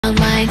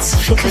Minds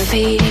think of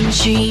fading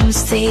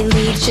dreams. They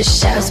leave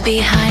just shadows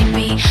behind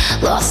me,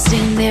 lost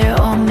in their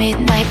own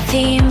midnight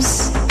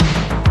themes.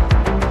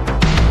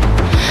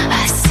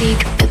 I seek,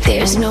 but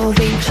there's no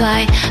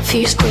reply.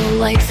 Fears grow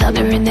like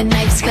thunder in the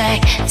night sky.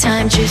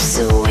 Time drifts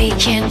away,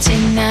 can't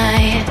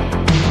deny.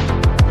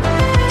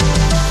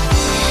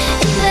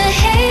 In the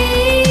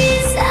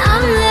haze,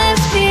 I'm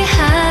left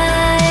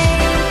behind.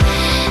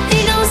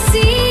 They don't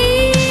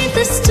see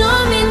the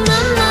storm in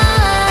my mind.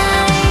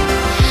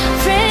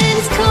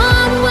 Friends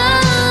come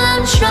while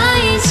I'm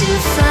trying to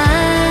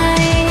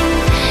find.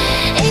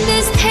 In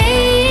this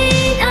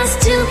pain, I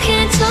still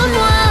can't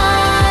unwind.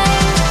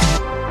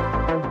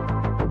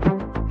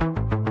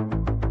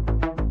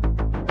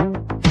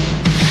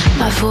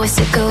 My voice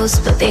echoes,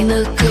 but they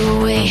look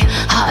away.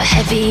 Heart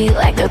heavy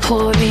like the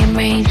pouring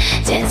rain.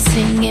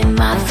 Dancing in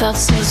my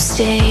thoughts, no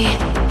stay.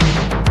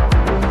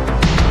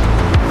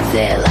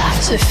 Their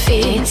laughter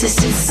fades,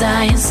 distant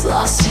signs.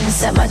 Lost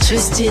inside my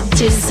twisted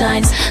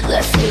designs.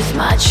 Left with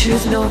my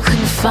truth, no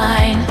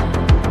confine.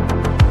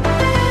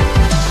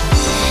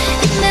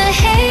 In the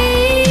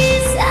haze,